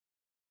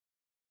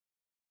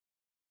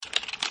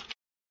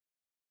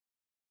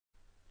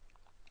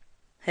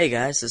Hey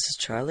guys, this is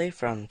Charlie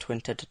from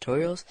TwinTut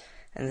Tutorials,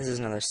 and this is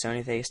another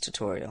Sony Vegas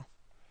tutorial.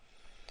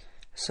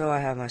 So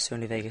I have my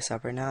Sony Vegas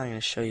up right now. I'm going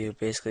to show you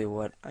basically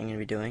what I'm going to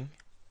be doing.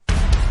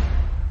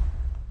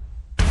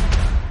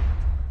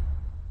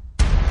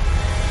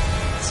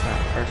 It's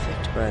not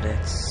perfect, but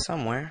it's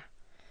somewhere.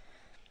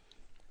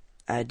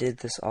 I did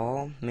this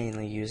all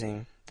mainly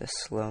using the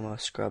slow-mo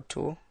scrub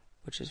tool,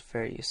 which is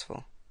very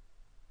useful.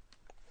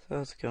 So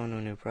let's go into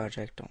a new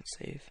project, don't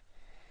save.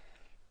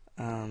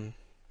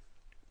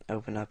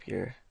 Open up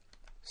your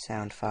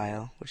sound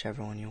file,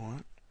 whichever one you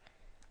want.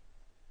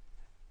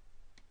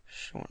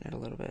 Shorten it a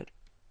little bit.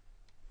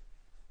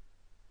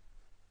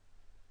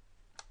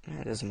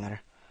 It doesn't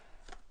matter.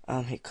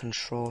 Hit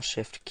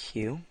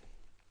Control-Shift-Q.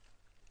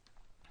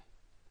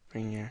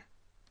 Bring your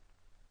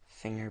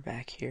finger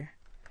back here.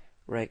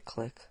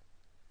 Right-click.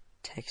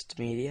 Text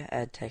media.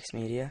 Add text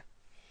media.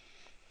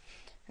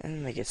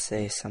 And make it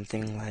say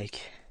something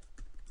like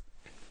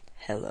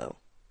hello.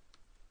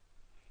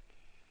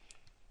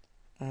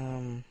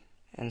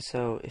 And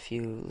so if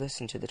you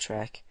listen to the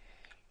track,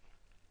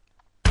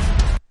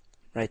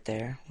 right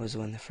there was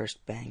when the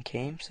first bang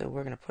came, so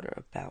we're going to put it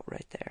about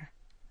right there.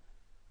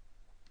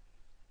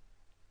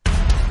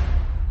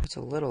 It's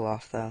a little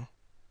off though.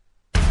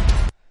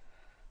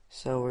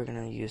 So we're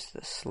going to use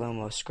the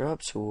slow-mo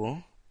scrub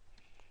tool.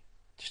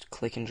 Just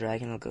click and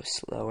drag and it'll go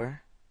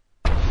slower.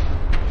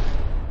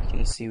 You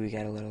can see we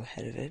got a little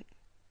ahead of it.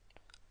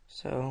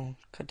 So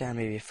cut down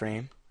maybe a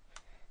frame.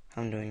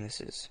 How I'm doing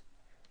this is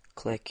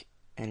click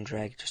and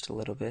drag just a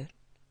little bit.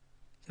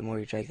 The more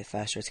you drag, the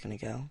faster it's going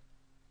to go.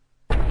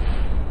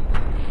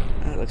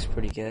 That looks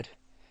pretty good.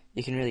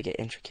 You can really get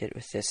intricate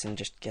with this and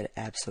just get it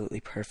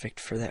absolutely perfect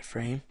for that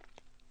frame.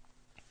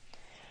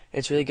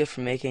 It's really good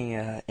for making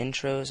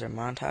intros or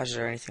montages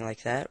or anything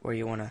like that where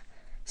you want to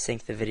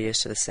sync the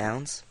videos to the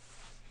sounds.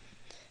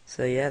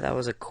 So yeah, that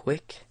was a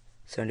quick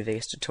Sony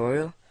Vegas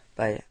tutorial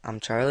I'm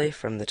Charlie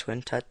from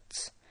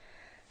TheTwintuts,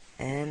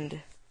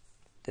 and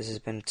this has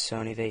been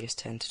Sony Vegas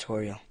 10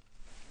 tutorial.